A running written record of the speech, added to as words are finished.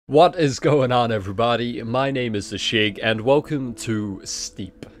What is going on, everybody? My name is the Shig, and welcome to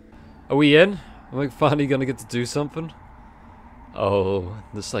Steep. Are we in? Am I finally gonna get to do something? Oh,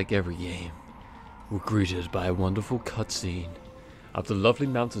 just like every game, we're greeted by a wonderful cutscene of the lovely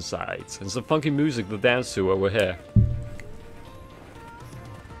mountainsides and some funky music to dance to while we're here.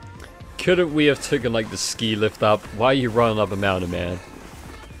 Couldn't we have taken like the ski lift up? Why are you running up a mountain, man?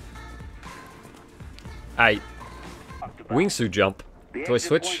 Aight. Wingsuit jump. Do I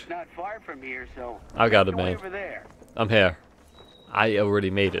switch? I got it, man. I'm here. I already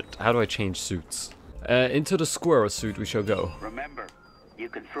made it. How do I change suits? Into the squirrel suit we shall go. Remember, you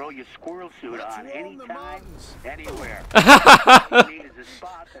can throw your squirrel suit on anytime, anywhere. All you need is a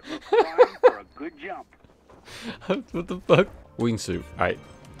spot that looks fine for a good jump. What the fuck? Wingsuit. Alright.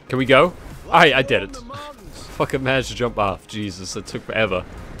 Can we go? Alright, I did it. Fucking managed to jump off. Jesus, it took forever.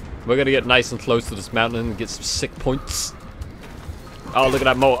 We're gonna get nice and close to this mountain and get some sick points. Oh, look at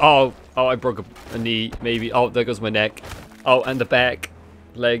that mo. Oh, I broke a knee, maybe. Oh, there goes my neck. Oh, and the back,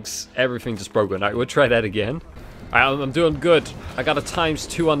 legs, everything just broken. Alright, we'll try that again. Alright, I'm doing good. I got a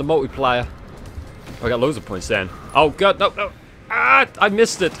 ×2 on the multiplier. Oh, I got loads of points then. Oh, God, no. Ah, I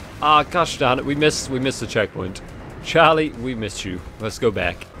missed it. Ah, gosh darn it. We missed the checkpoint. Charlie, we missed you. Let's go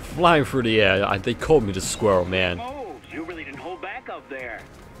back. Flying through the air. They called me the squirrel, man. Oh, you really didn't hold back up there.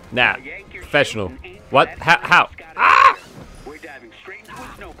 Nah, professional. What? How? Ah! We're diving straight into a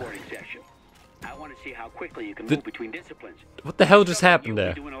snowboarding session. I want to see how quickly you can move between disciplines. What the hell just happened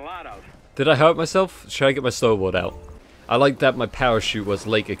there? Did I hurt myself? Should I get my snowboard out? I like that my parachute was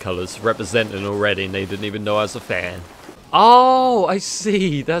Laker colors, representing already, and they didn't even know I was a fan. Oh, I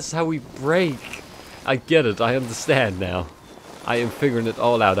see. That's how we break. I get it. I understand now. I am figuring it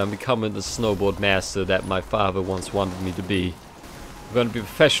all out. I'm becoming the snowboard master that my father once wanted me to be. We're going to be a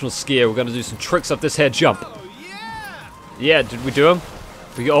professional skier. We're going to do some tricks up this head jump. Yeah, did we do them?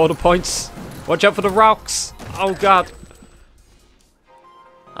 We got all the points. Watch out for the rocks. Oh, God.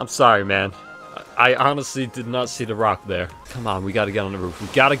 I'm sorry, man. I honestly did not see the rock there. Come on, we got to get on the roof. We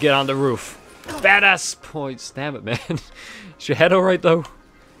got to get on the roof. Badass points. Damn it, man. Is your head all right, though?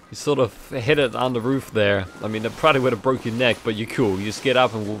 You sort of hit it on the roof there. I mean, it probably would have broke your neck, but you're cool. You just get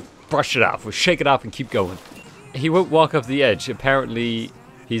up and we'll brush it off. We'll shake it off and keep going. He won't walk off the edge. Apparently,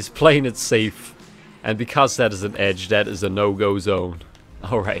 he's playing it safe. And because that is an edge, that is a no-go zone.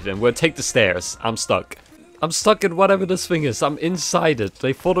 Alright, and we'll take the stairs. I'm stuck. I'm stuck in whatever this thing is. I'm inside it.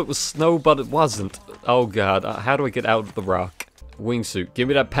 They thought it was snow, but it wasn't. Oh, God. How do I get out of the rock? Wingsuit. Give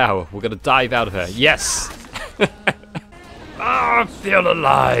me that power. We're gonna dive out of here. Yes! I feel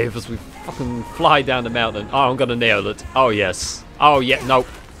alive as we fucking fly down the mountain. Oh, I'm gonna nail it. Oh, yes. Oh, yeah. Nope.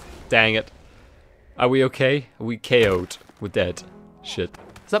 Dang it. Are we okay? Are we KO'd? We're dead. Shit.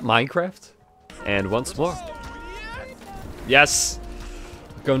 Is that Minecraft? And once more. Yes!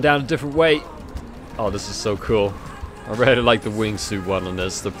 Going down a different way. Oh, this is so cool. I really like the wingsuit one on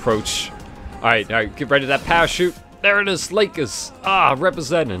this. The approach. Alright, get ready to that parachute. There it is, Lakers. Ah,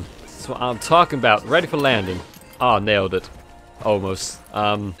 representing. That's what I'm talking about. Ready for landing. Ah, nailed it. Almost.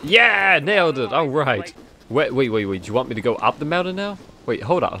 Yeah, nailed it. Alright. Wait. Do you want me to go up the mountain now? Wait,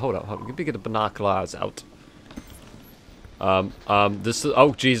 hold up. Let me get the binoculars out. This is,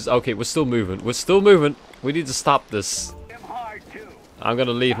 oh, Jesus. Okay, we're still moving. We need to stop this. I'm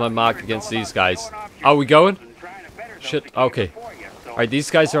gonna leave my mark against these guys. Are we going? Shit, okay. Alright, these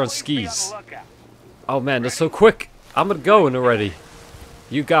guys are on skis. Oh, man, they're so quick. I'm gonna go in already.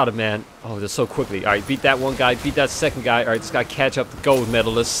 You got it, man. Oh, they're so quickly. Alright, beat that one guy. Beat that second guy. Alright, just gotta catch up the gold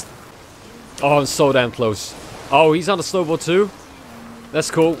medalist. Oh, I'm so damn close. Oh, he's on a snowboard too?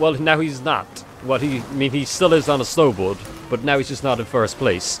 That's cool. Well, now he's not. He still is on a snowboard, but now he's just not in first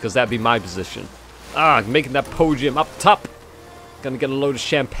place, because that'd be my position. Ah, making that podium up top. Gonna get a load of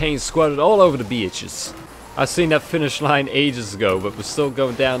champagne squirted all over the beaches. I seen that finish line ages ago, but we're still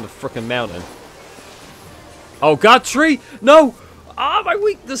going down the frickin' mountain. Oh, God, tree! No! Ah, my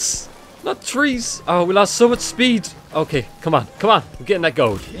weakness! Not trees! Oh, we lost so much speed. Okay, come on. We're getting that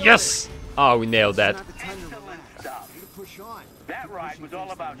gold. Yes! Oh, we nailed that. That ride was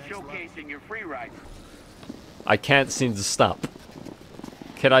all about showcasing your free ride. I can't seem to stop.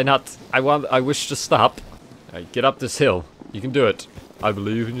 Can I not? I wish to stop. Alright, get up this hill. You can do it. I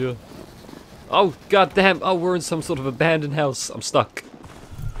believe in you. Oh, goddamn. Oh, we're in some sort of abandoned house. I'm stuck.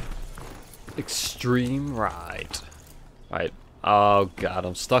 Extreme ride. Alright. Oh, God,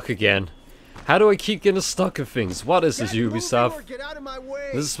 I'm stuck again. How do I keep getting stuck in things? What is this, Ubisoft?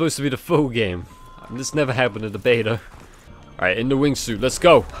 This is supposed to be the full game. This never happened in the beta. Alright, in the wingsuit. Let's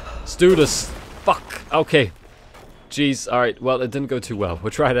go. Let's do this. Fuck. Okay. Jeez. Alright, well, it didn't go too well.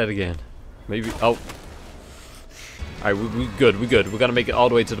 We'll try that again. Maybe. Oh. Alright, we good, we good. We're gonna make it all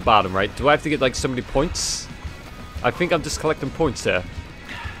the way to the bottom, right? Do I have to get like so many points? I think I'm just collecting points there.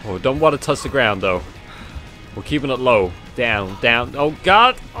 Oh, don't want to touch the ground though. We're keeping it low. Down, down. Oh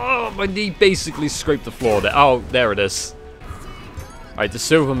god! Oh, my knee basically scraped the floor there. Oh, there it is. Alright, the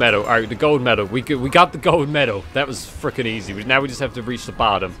silver medal. Alright, the gold medal. We got the gold medal. That was freaking easy. Now we just have to reach the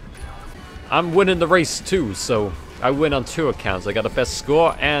bottom. I'm winning the race too, so I win on 2 accounts. I got the best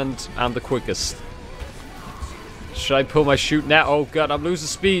score and I'm the quickest. Should I pull my chute now? Oh god, I'm losing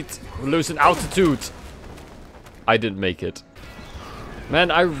speed. I'm losing altitude. I didn't make it.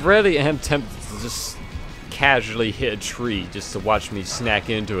 Man, I really am tempted to just casually hit a tree just to watch me snack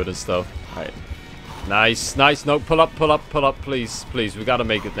into it and stuff. Alright. Nice, nice. No, pull up, please. Please, we gotta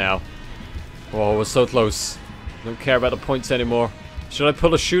make it now. Oh, we're so close. Don't care about the points anymore. Should I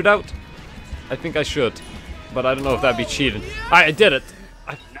pull a chute out? I think I should. But I don't know if that'd be cheating. Alright, I did it.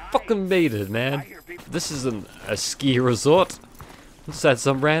 I fucking made it, man. This isn't a ski resort. It's at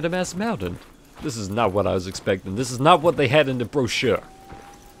some random ass mountain. This is not what I was expecting. This is not what they had in the brochure.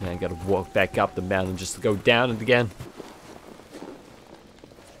 Man, I gotta walk back up the mountain just to go down it again.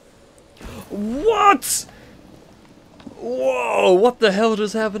 What? Whoa, what the hell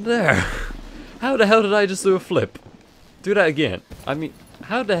just happened there? How the hell did I just do a flip? Do that again. I mean,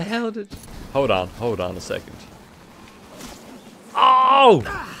 how the hell did... Hold on a second. Oh!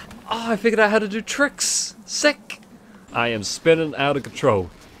 Oh, I figured out how to do tricks. Sick. I am spinning out of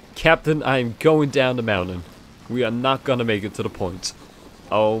control. Captain, I am going down the mountain. We are not gonna make it to the point.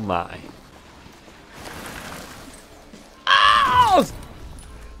 Oh my. Oh!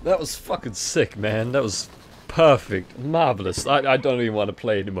 That was fucking sick, man. That was perfect. Marvelous. I don't even want to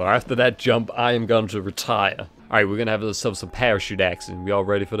play anymore. After that jump, I am going to retire. Alright, we're gonna have ourselves some parachute action. We all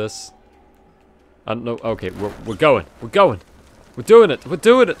ready for this? I don't know. Okay, we're going. We're going. We're doing it. We're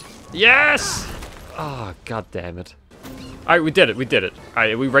doing it. Yes! Ah, oh, god damn it. Alright, we did it. We did it.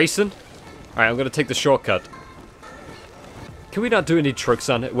 Alright, are we racing? Alright, I'm gonna take the shortcut. Can we not do any tricks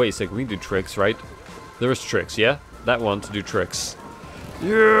on it? Wait a second, we can do tricks, right? There is tricks, yeah? That one to do tricks.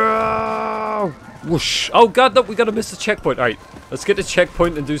 Yeah! Whoosh! Oh god, no, we gotta miss the checkpoint. Alright, let's get the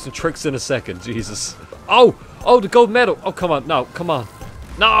checkpoint and do some tricks in a second. Jesus. Oh! Oh, the gold medal! Oh, come on. No, come on.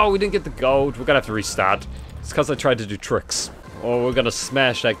 No, we didn't get the gold. We're gonna have to restart. It's because I tried to do tricks. Oh, we're gonna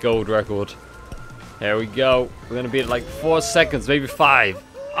smash that gold record. There we go. We're gonna be at like 4 seconds, maybe 5.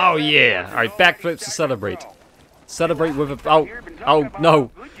 Oh yeah! Alright, backflips to celebrate. Celebrate with a... Oh, oh,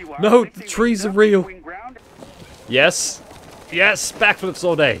 no. No, the trees are real. Yes. Yes, backflips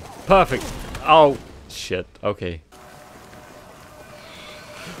all day. Perfect. Oh, shit. Okay.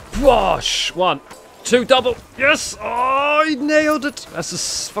 Wash. 1, 2, double. Yes. Oh, he nailed it. That's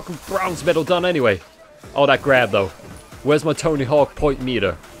this fucking bronze medal done anyway. Oh, that grab, though. Where's my Tony Hawk point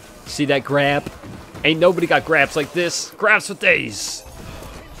meter? See that grab? Ain't nobody got grabs like this. Grabs for days.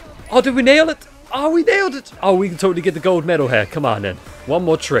 Oh, did we nail it? Oh, we nailed it. Oh, we can totally get the gold medal here. Come on, then. One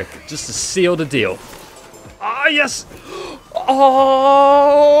more trick, just to seal the deal. Ah, yes.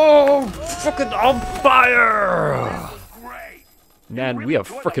 Oh, fucking on fire. Man, we are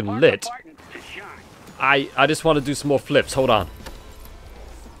freaking lit. I just want to do some more flips. Hold on.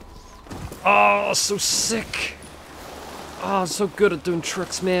 Oh, so sick. Oh, I'm so good at doing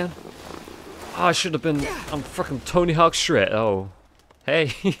tricks, man. Oh, I should have been on freaking Tony Hawk shred. Oh,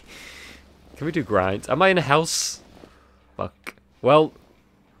 hey. Can we do grinds? Am I in a house? Fuck. Well,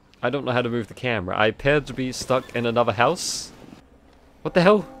 I don't know how to move the camera. I appear to be stuck in another house. What the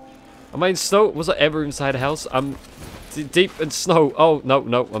hell? Am I in snow? Was I ever inside a house? I'm deep in snow. Oh, no,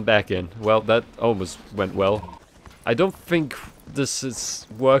 no, I'm back in. Well, that almost went well. I don't think this is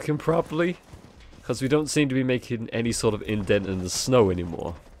working properly, because we don't seem to be making any sort of indent in the snow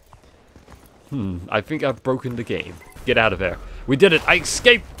anymore. I think I've broken the game. Get out of there. We did it. I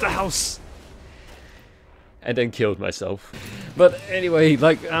escaped the house. And then killed myself. But anyway,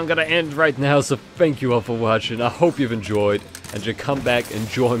 like, I'm gonna end right now, so thank you all for watching. I hope you've enjoyed, and you come back and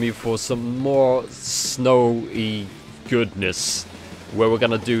join me for some more snowy goodness, where we're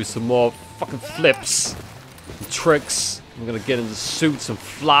gonna do some more fucking flips and tricks. We're gonna get into suits and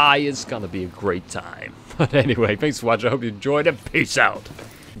fly. It's gonna be a great time. But anyway, thanks for watching. I hope you enjoyed it. Peace out.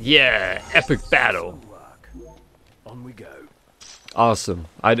 Yeah, epic battle. On we go. Awesome.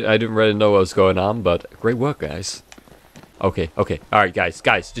 I didn't really know what was going on, but great work, guys. Okay. Alright, guys,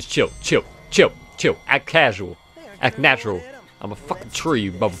 just chill. Act casual. Act natural. I'm a fucking tree,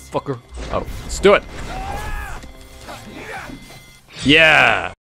 you motherfucker. Oh, let's do it. Yeah!